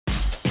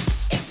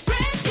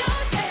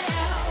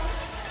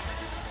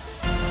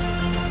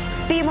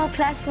Be More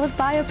Plus with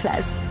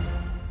Bioplus.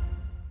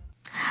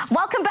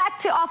 Welcome back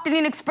to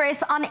Afternoon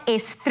Express on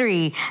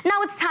S3.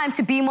 Now it's time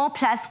to be more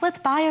plus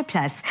with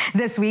Bioplus.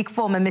 This week,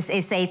 former Miss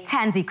SA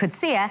Tansey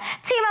Coetzee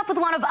teamed up with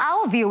one of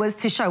our viewers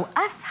to show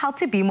us how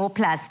to be more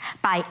plus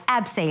by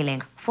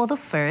abseiling for the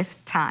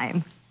first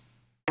time.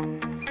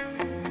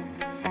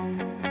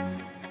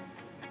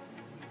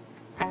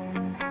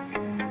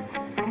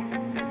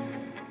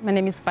 My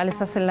name is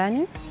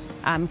Bioplus.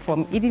 I'm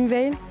from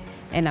Edenvale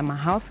and I'm a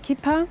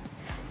housekeeper.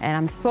 And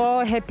I'm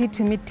so happy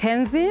to meet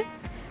Tansey.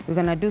 We're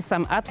gonna do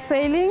some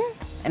abseiling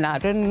and I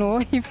don't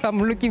know if I'm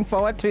looking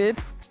forward to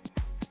it.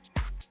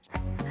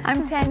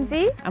 I'm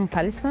Tansey. I'm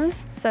Bioplus.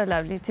 So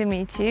lovely to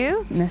meet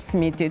you. Nice to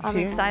meet you too. I'm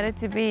excited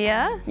to be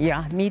here.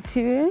 Yeah, me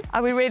too.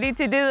 Are we ready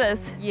to do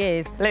this?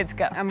 Yes. Let's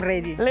go. I'm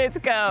ready. Let's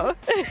go.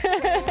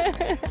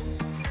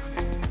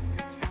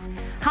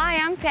 Hi,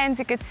 I'm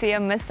Tansey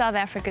Coetzee, Miss South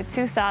Africa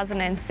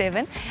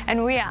 2007,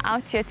 and we are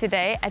out here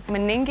today at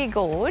Meningi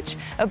Gorge,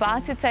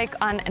 about to take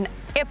on an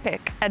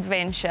epic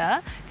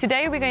adventure.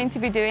 Today we're going to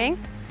be doing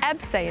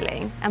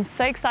abseiling. I'm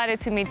so excited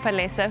to meet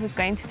Bioplus, who's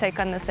going to take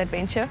on this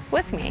adventure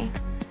with me.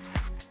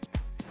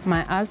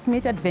 My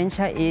ultimate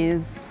adventure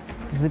is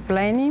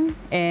ziplining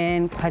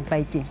and quad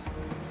biking.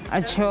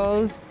 I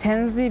chose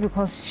Tansey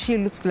because she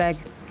looks like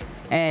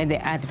the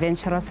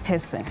adventurous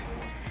person.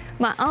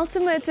 My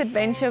ultimate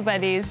adventure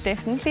buddy is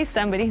definitely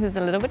somebody who's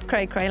a little bit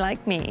cray-cray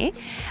like me,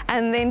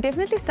 and then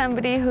definitely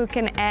somebody who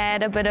can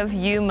add a bit of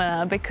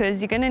humor, because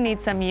you're going to need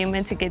some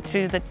humor to get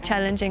through the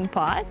challenging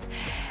part,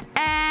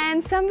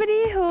 and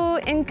somebody who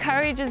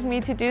encourages me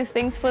to do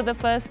things for the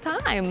first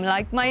time,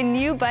 like my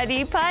new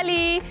buddy,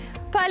 Pali.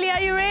 Pali,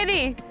 are you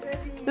ready?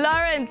 Ready.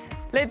 Lawrence,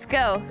 let's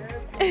go.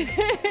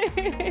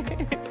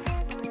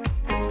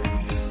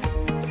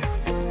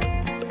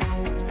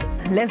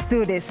 Let's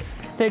do this.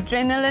 The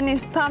adrenaline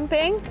is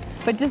pumping,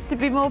 but just to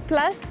be more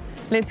plus,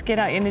 let's get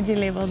our energy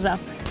levels up.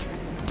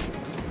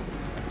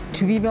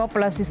 To be more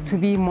plus is to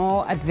be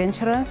more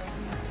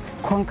adventurous,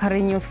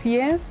 conquering your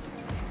fears,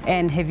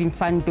 and having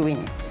fun doing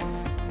it.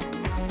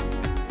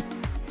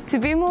 To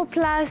be more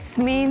plus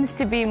means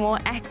to be more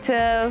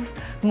active,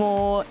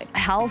 more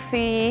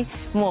healthy,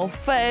 more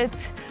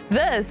fit.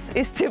 This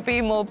is to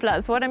be more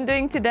plus. What I'm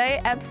doing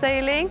today,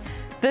 abseiling,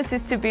 this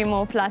is to be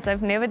more plus.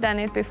 I've never done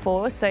it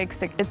before, so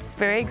it's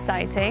very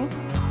exciting.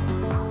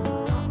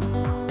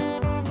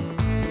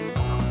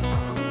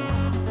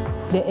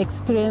 The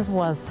experience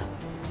was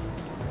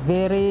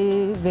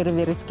very, very,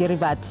 very scary,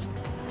 but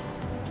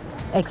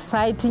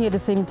exciting at the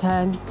same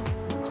time.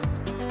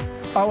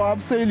 Our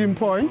abseiling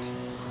point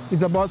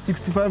is about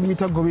 65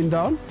 meters going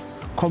down,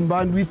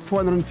 combined with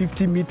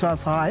 450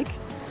 meters hike.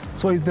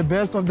 So it's the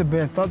best of the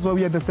best. That's why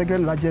we are the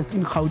second largest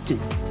in Gauteng.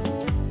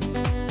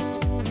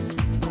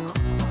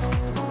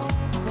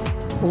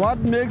 What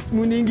makes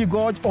Meningi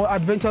Gorge or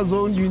Adventure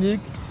Zone unique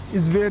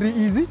is very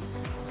easy.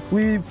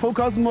 We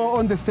focus more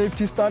on the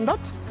safety standard,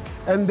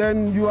 and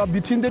then you are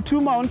between the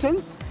two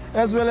mountains,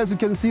 as well as you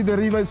can see the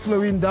river is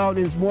flowing down.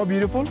 It's more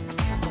beautiful.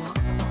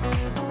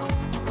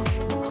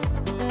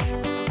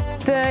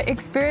 The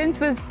experience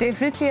was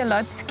definitely a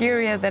lot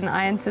scarier than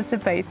I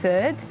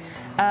anticipated,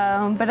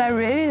 but I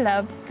really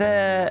loved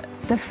the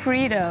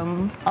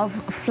freedom of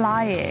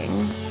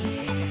flying.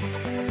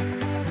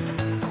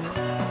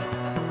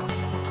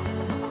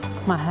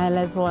 My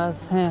highlights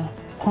was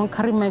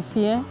conquering my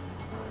fear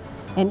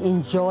and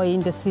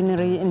enjoying the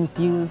scenery and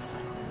views.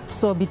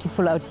 So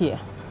beautiful out here.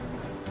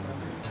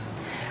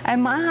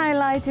 And my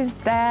highlight is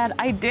that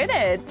I did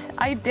it.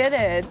 I did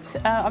it.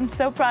 I'm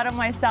so proud of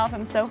myself.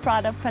 I'm so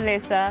proud of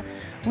Bioplus.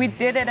 We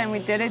did it, and we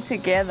did it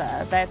together.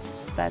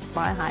 That's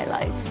my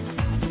highlight.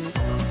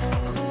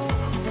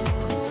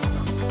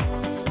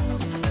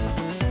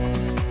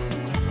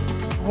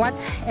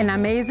 What an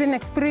amazing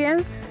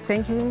experience.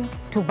 Thank you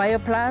to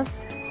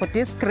Bioplus for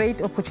this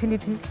great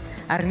opportunity.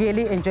 I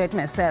really enjoyed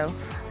myself.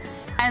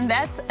 And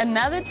that's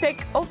another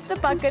tick off the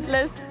bucket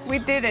list. We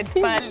did it,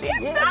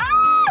 Bioplus.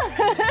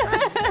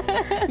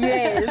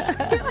 Yes.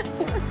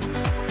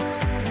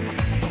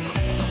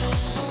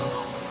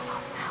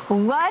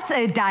 What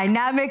a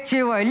dynamic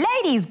duo.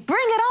 Ladies, bring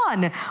it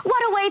on.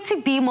 What a way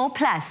to be more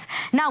plus.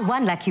 Now,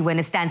 one lucky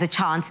winner stands a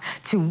chance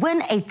to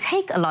win a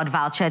Take-A-Lot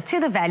voucher to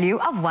the value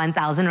of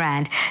 1,000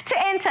 Rand. To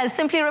enter,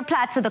 simply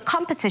reply to the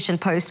competition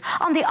post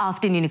on the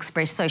Afternoon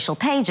Express social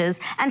pages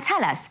and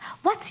tell us,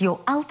 what's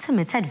your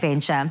ultimate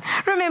adventure?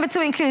 Remember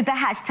to include the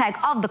hashtag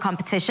of the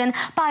competition,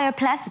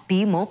 Bioplus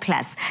Be More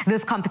Plus.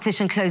 This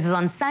competition closes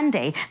on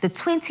Sunday, the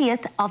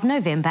 20th of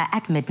November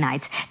at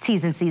midnight.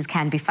 T's and C's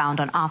can be found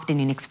on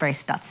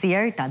afternoonexpress.co.za.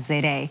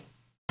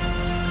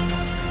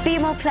 Be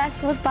More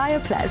Plus with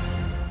Bioplus.